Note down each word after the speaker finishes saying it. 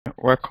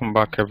Welcome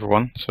back,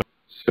 everyone.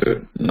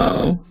 So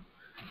now,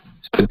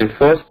 the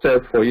first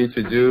step for you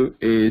to do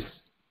is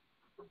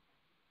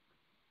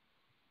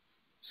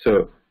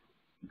so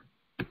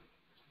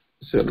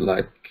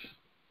like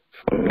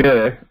from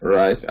here,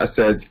 right? I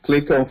said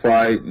click on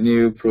File,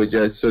 New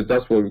Project. So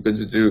that's what we're going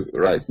to do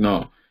right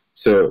now.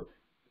 So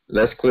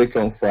let's click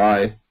on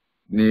File,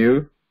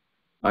 New,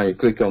 and you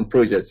click on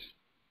Project.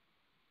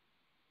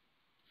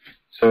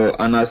 So,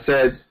 and I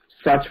said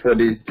search for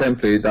the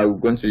template that we're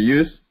going to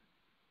use.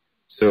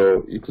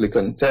 So you click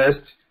on Test,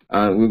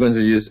 and we're going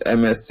to use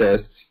MS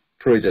Test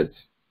Project.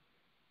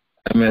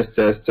 MS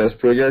Test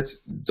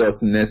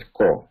Project.NET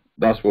Core.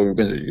 That's what we're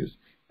going to use.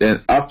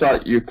 Then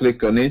after you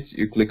click on it,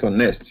 you click on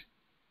Next.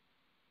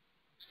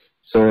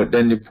 So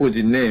then you put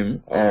the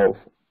name of,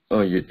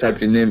 you type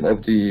the name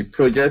of the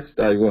project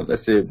that you want.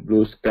 Let's say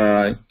Blue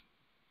Sky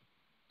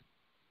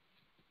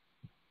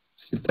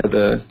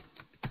Citadel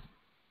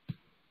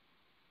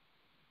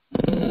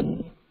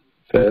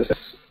First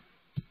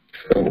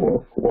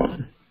Framework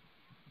 1.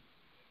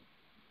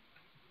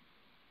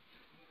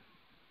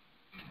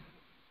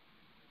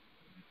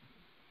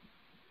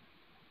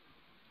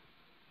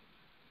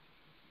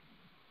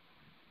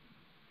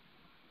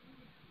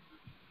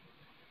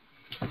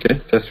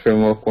 Okay, Test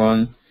Framework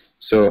 1.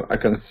 So I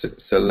can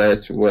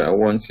select where I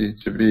want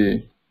it to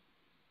be.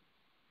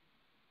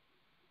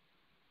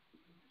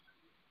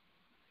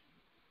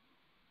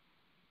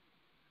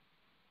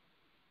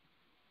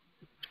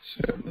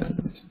 So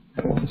then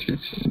I want it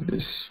in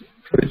this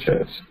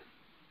project.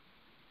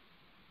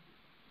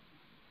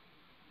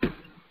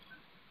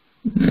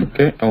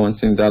 Okay, I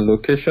want in that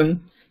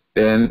location.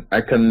 Then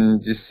I can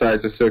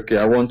decide to say, okay,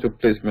 I want to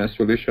place my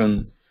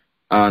solution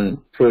and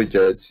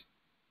project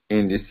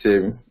in the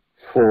same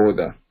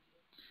folder.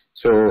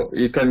 So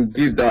you can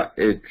give that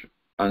a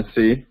and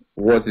see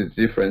what is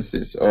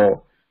differences,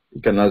 or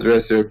you can as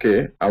well say,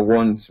 okay, I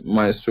want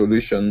my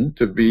solution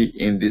to be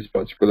in this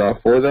particular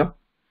folder,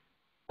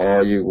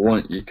 or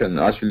you can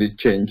actually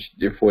change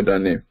the folder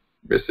name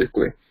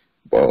basically.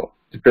 But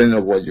depending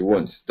on what you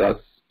want, that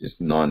is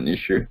not an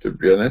issue, to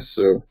be honest.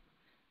 So,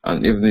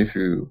 and even if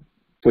you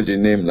put the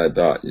name like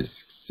that, it's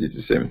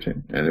the same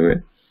thing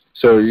anyway.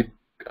 So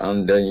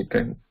and then you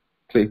can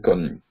click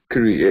on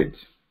Create.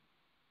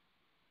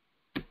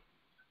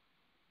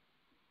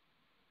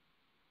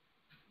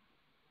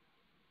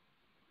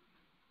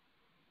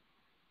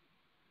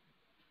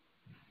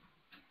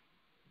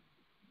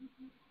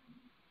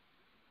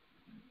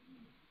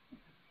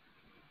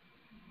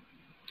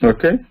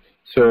 Okay,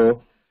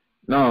 so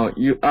now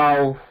you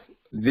have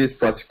this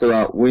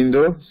particular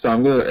window. So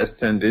I'm going to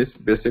extend this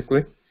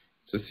basically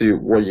to see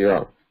what you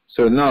have.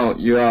 So now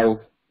you have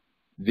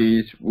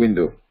this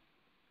window,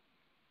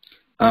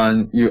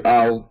 and you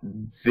have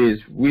this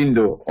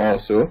window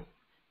also.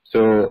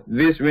 So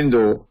this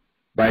window,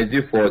 by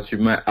default, you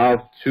might have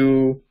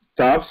two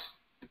tabs: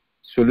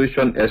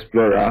 Solution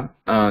Explorer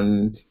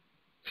and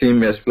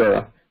Theme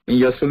Explorer. In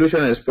your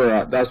Solution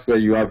Explorer, that's where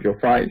you have your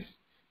files.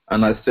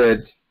 And I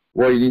said,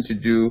 what you need to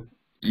do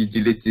is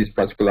delete this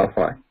particular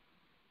file,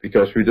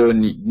 because we don't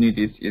need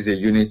it. It's a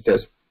unit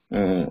test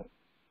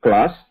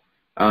class,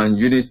 and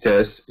unit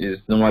test is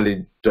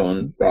normally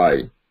done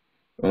by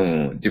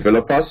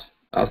developers,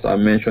 as I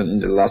mentioned in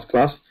the last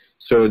class.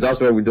 So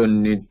that's why we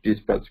don't need this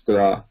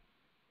particular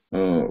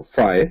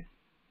file,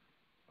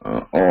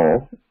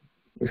 or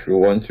if you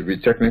want to be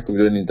technical,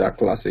 we don't need that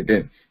class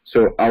again.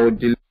 So I will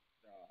delete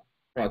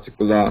that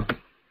particular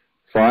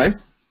file.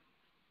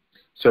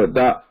 So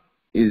that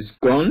is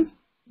gone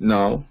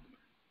now.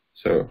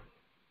 So,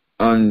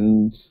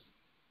 and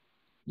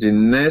the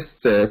next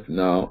step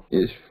now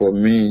is for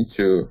me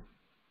to,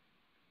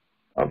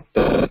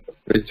 after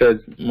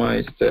created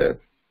my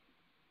step,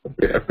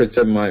 I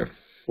created my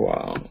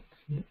file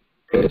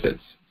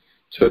project.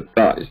 So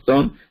that is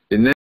done.